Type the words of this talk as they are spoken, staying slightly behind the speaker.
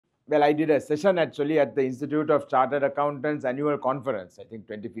well, I did a session actually at the Institute of Chartered Accountants annual conference, I think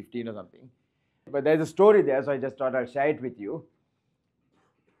 2015 or something. But there's a story there, so I just thought I'll share it with you.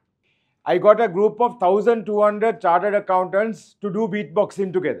 I got a group of 1,200 chartered accountants to do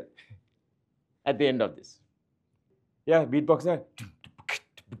beatboxing together at the end of this. Yeah, beatboxing.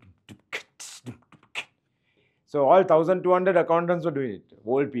 So all 1,200 accountants were doing it,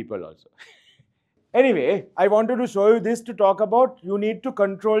 old people also. Anyway, I wanted to show you this to talk about you need to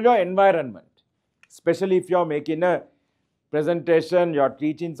control your environment, especially if you're making a presentation, you're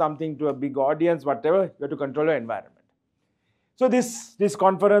teaching something to a big audience, whatever, you have to control your environment. So this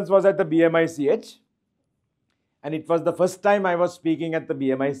conference was at the BMICH, and it was the first time I was speaking at the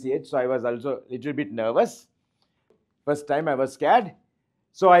BMICH, so I was also a little bit nervous. First time I was scared.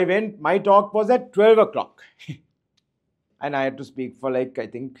 So I went, my talk was at 12 o'clock and I had to speak for like, I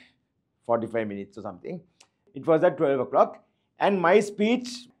think, 45 minutes or something. It was at 12 o'clock and my speech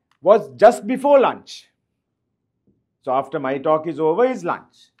was just before lunch. So after my talk is over is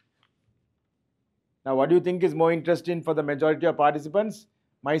lunch. Now what do you think is more interesting for the majority of participants?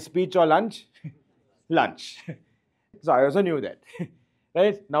 My speech or lunch? Lunch. So I also knew that.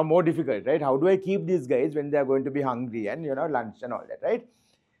 Right? Now more difficult, right? How do I keep these guys when they are going to be hungry and, you know, lunch and all that, right?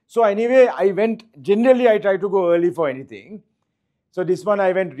 So anyway, I went, generally I try to go early for anything. So this one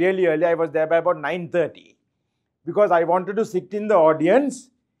I went really early. I was there by about 9:30 because I wanted to sit in the audience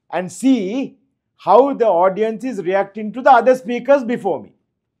and see how the audience is reacting to the other speakers before me.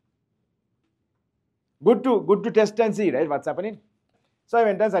 Good to test and see, right, what's happening. So I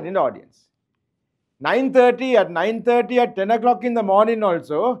went and sat in the audience. 9:30 at 10 o'clock in the morning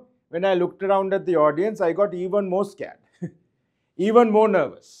also, when I looked around at the audience, I got even more scared, even more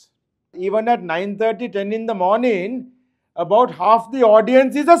nervous. Even at 9:30, 10 in the morning, about half the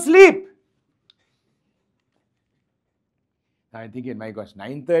audience is asleep. I'm thinking, my gosh,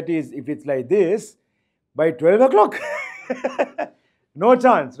 9:30 is, if it's like this, by 12 o'clock, no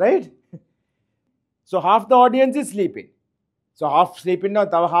chance, right? So half the audience is sleeping. So half sleeping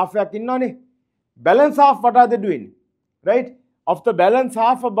now, half waking now. Balance half, what are they doing? Right? Of the balance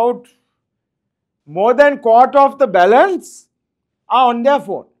half, about more than quarter of the balance are on their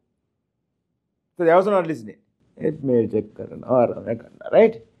phone. So they are also not listening.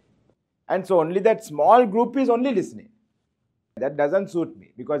 Right? And so only that small group is only listening. That doesn't suit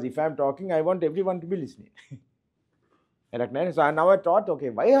me because if I'm talking, I want everyone to be listening. So now I thought, okay,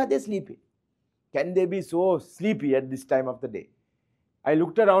 why are they sleeping? Can they be so sleepy at this time of the day? I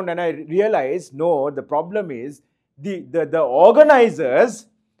looked around and I realized, no, the problem is the organizers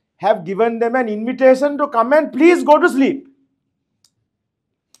have given them an invitation to come and please go to sleep.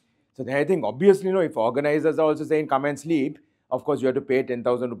 So then I think, obviously, you know, if organizers are also saying come and sleep, of course you have to pay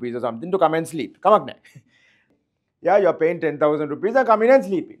 10,000 rupees or something to come and sleep. Come on. Yeah, you're paying 10,000 rupees and coming and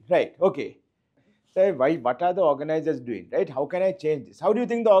sleeping. Right, okay. So why, what are the organizers doing, right? How can I change this? How do you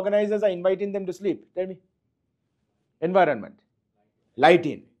think the organizers are inviting them to sleep? Tell me. Environment.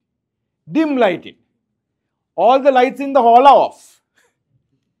 Lighting. Dim lighting. All the lights in the hall are off.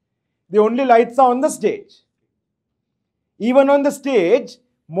 The only lights are on the stage. Even on the stage,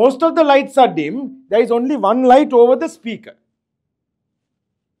 most of the lights are dim. There is only one light over the speaker.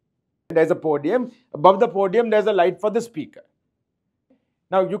 There's a podium. Above the podium, there's a light for the speaker.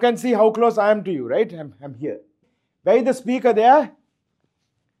 Now, you can see how close I am to you, right? I'm here. Where is the speaker there?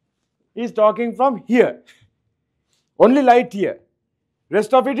 He's talking from here. Only light here.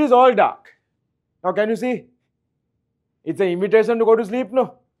 Rest of it is all dark. Now, can you see? It's an invitation to go to sleep,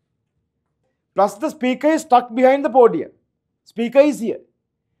 no? Plus, the speaker is stuck behind the podium. Speaker is here.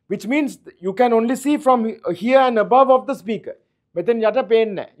 Which means you can only see from here and above of the speaker. But then yata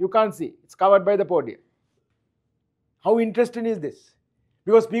pain, you can't see. It's covered by the podium. How interesting is this?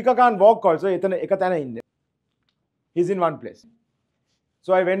 Because speaker can't walk also. He's in one place.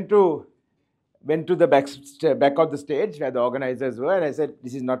 So I went to the back of the stage where the organizers were and I said,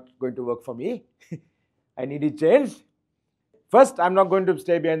 this is not going to work for me. I need it changed. First, I'm not going to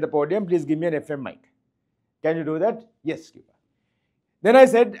stay behind the podium. Please give me an FM mic. Can you do that? Yes. Then I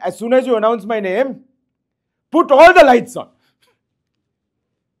said, as soon as you announce my name, put all the lights on.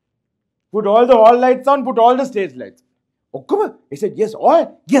 Put all the hall lights on, put all the stage lights. Oh, come on. He said, yes,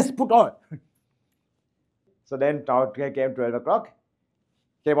 all? Yes, put all. So then came 12 o'clock.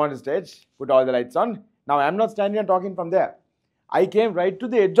 Came on the stage, put all the lights on. Now I'm not standing and talking from there. I came right to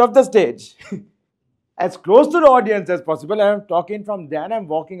the edge of the stage. As close to the audience as possible. I am talking from there and I'm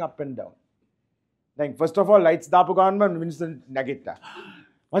walking up and down. Like, first of all, lights dapu ganma minister nagitta.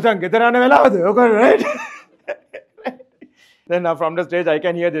 Machan getarana velawadu, right? Then from the stage I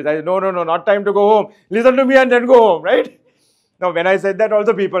can hear this. I say, no, not time to go home. Listen to me and then go home, right? Now, when I said that,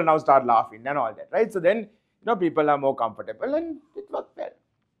 also people now start laughing and all that, right? So then, people are more comfortable and it works well.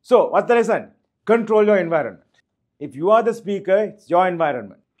 So, what's the lesson? Control your environment. If you are the speaker, it's your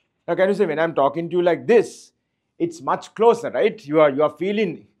environment. Now, can you say, when I'm talking to you like this, it's much closer, right? You are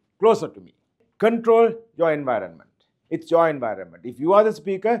feeling closer to me. Control your environment. It's your environment. If you are the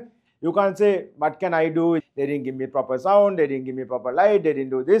speaker, you can't say, what can I do? They didn't give me proper sound, they didn't give me proper light, they didn't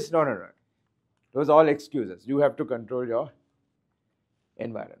do this. No. Those are all excuses. You have to control your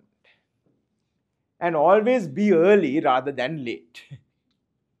environment. And always be early rather than late.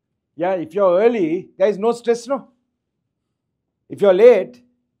 Yeah, if you're early, there is no stress, no? If you're late,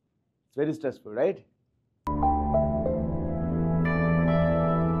 it's very stressful, right?